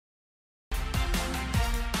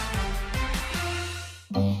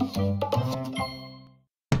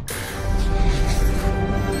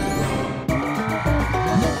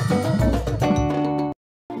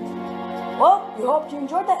you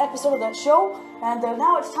enjoyed that episode of that show. And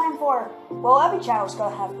now it's time for, well, every channel's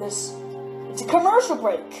gonna have this. It's a commercial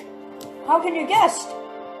break. How can you guess?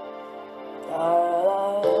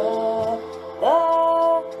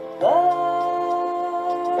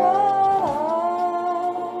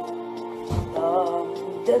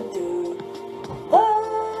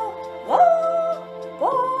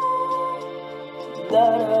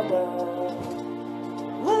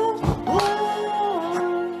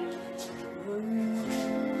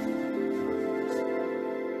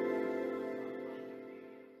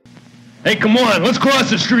 Hey, come on, let's cross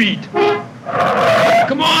the street.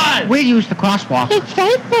 Come on! We'll use the crosswalk. It's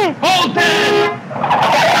safer. Hold it!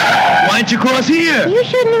 Why don't you cross here? You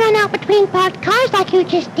shouldn't run out between parked cars like you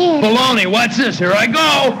just did. Baloney, watch this. Here I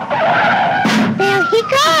go. There he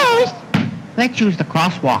goes. Let's use the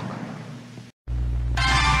crosswalk.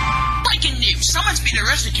 Breaking news. Someone's been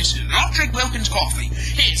arrested because they don't drink Wilkins coffee.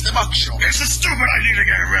 Here's the mugshot. It's a stupid idea to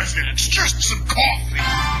get arrested. It's just some coffee.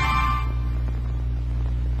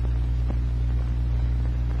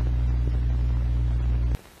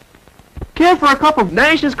 Care for a cup of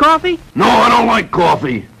Nash's coffee? No, I don't like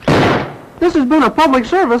coffee. This has been a public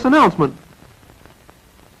service announcement.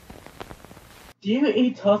 Do you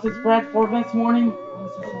eat toasted spread for this morning?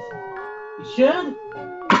 You should.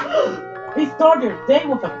 Hey, start your day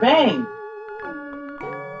with a bang.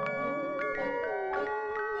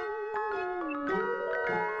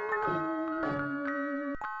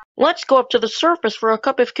 Let's go up to the surface for a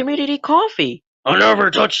cup of community coffee. I never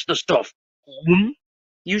touched the stuff.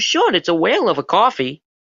 You should. It's a whale of a coffee.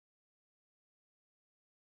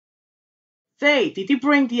 Say, did you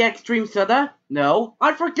bring the extreme soda? No,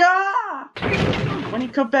 I forgot! When you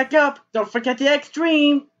come back up, don't forget the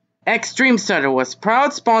extreme! Extreme Soda was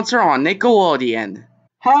proud sponsor on Nickelodeon.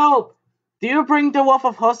 Help! Do you bring the wolf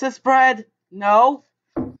of hostess bread? No?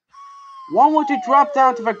 When would you drop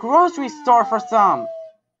down to the grocery store for some?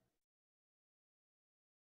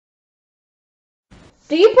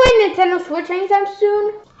 Do you play Nintendo Switch anytime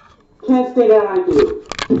soon? Can't say that I do.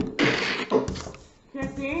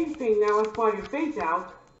 Can't say anything now and fly your face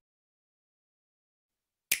out.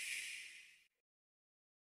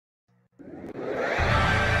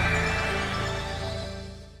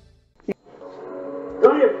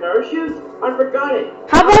 Got your parachute? I forgot it.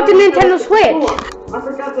 How about the Nintendo Switch? I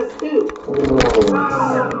forgot this too.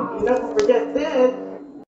 You never forget this.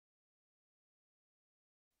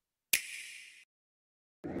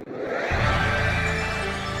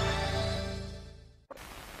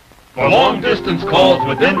 For long-distance calls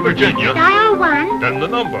within Virginia, Dial 1. then the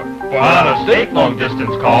number. For out-of-state long-distance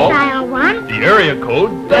calls, Dial 1. the area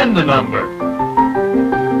code, then the number.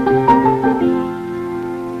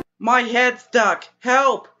 My head's stuck.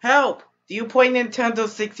 Help! Help! Do you play Nintendo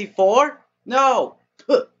 64? No!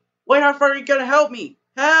 Wait, how far are you gonna help me?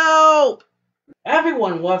 Help!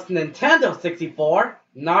 Everyone loves Nintendo 64.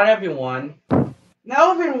 Not everyone.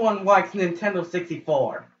 Now everyone likes Nintendo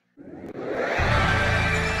 64.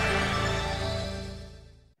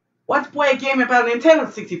 Let's play a game about Nintendo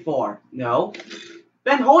 64. No.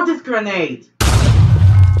 Then hold this grenade.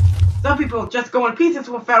 Some people just go in pieces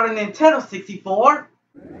without a Nintendo 64.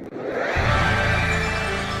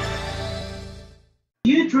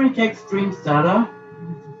 Do you drink extreme soda?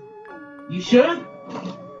 You should.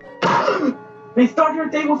 They start your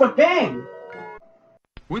day with a bang.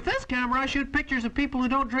 With this camera, I shoot pictures of people who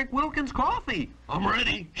don't drink Wilkins coffee. I'm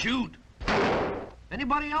ready. Shoot.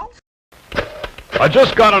 Anybody else? I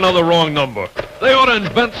just got another wrong number. They ought to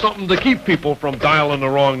invent something to keep people from dialing the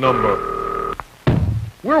wrong number.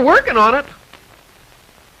 We're working on it.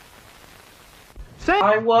 Say,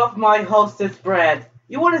 I love my hostess bread.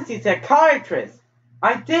 You want to see a psychiatrist?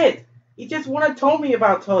 I did. He just wanna told me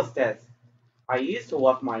about hostess. I used to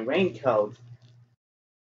love my raincoat.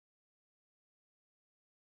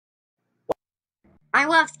 I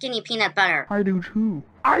love skinny peanut butter. I do too.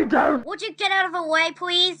 I don't. Would you get out of the way,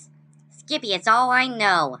 please? Skippy, it's all I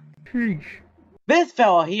know. Sheesh. This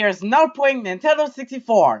fella here is not playing Nintendo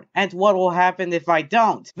 64, and what will happen if I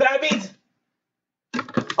don't? That means...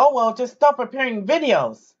 Oh well, just stop preparing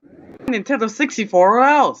videos. Nintendo 64 or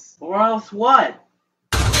else. Or else what?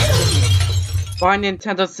 Buy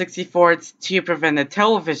Nintendo 64, it's cheaper than a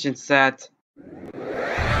television set.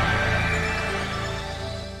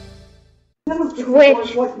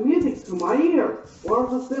 Switch. What music to my ear? What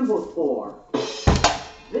are the symbols for?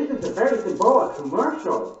 This is a very symbolic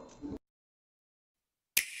commercial.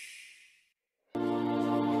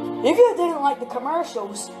 If you didn't like the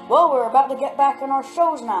commercials, well, we're about to get back on our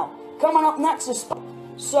shows now. Coming up next is...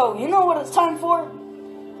 So, you know what it's time for?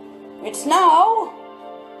 It's now...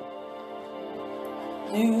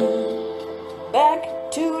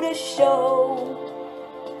 back to the show.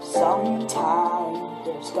 Sometime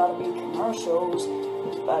there's gotta be commercials,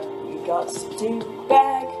 but we got to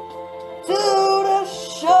back to the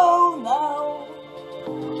show now.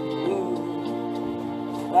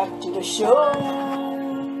 Ooh, back to the show.